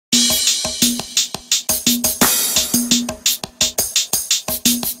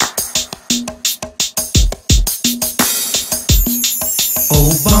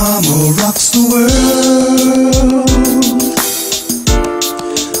the world.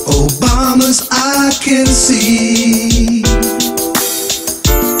 Obama's I can see.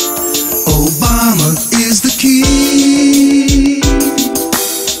 Obama is the key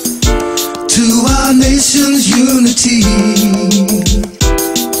to our nation's unity.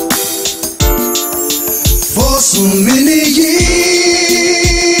 For so many years,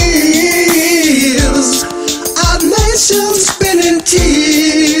 our nation's been in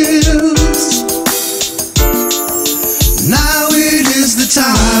tears. Now it is the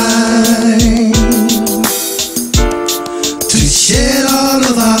time to shed all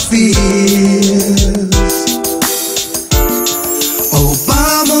of our fears.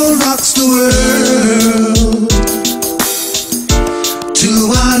 Obama rocks the world to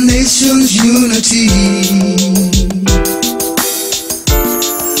our nation's unity.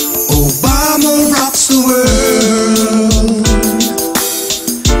 Obama rocks the world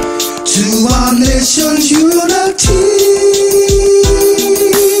to our nation's unity.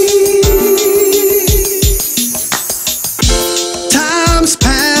 Times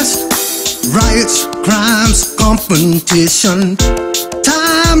past, riots, crimes, confrontation.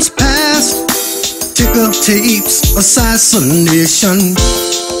 Times past, ticker tapes, assassination.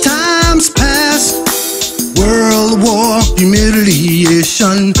 Times past, world war,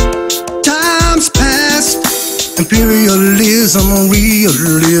 humiliation. Times past, imperialism,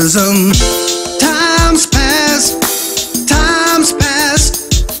 realism. Times past, times past,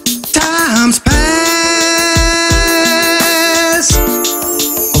 times past.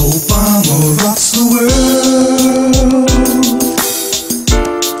 Obama rocks the world.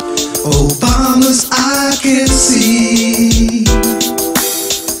 Obama's I can see.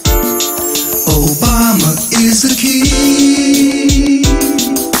 Obama is the key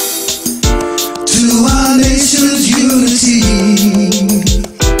to our nation's unity.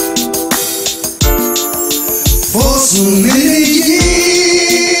 For so many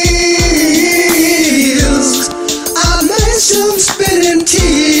years, our nation's been in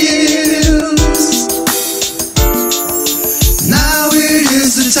tears. Now it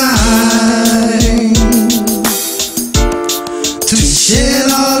is the time to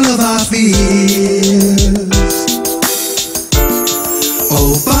shed all of our fears.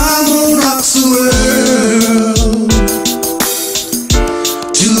 Obama rocks the world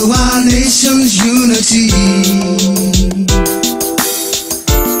to our nation's unity.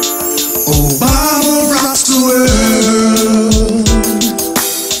 Obama rocks the world.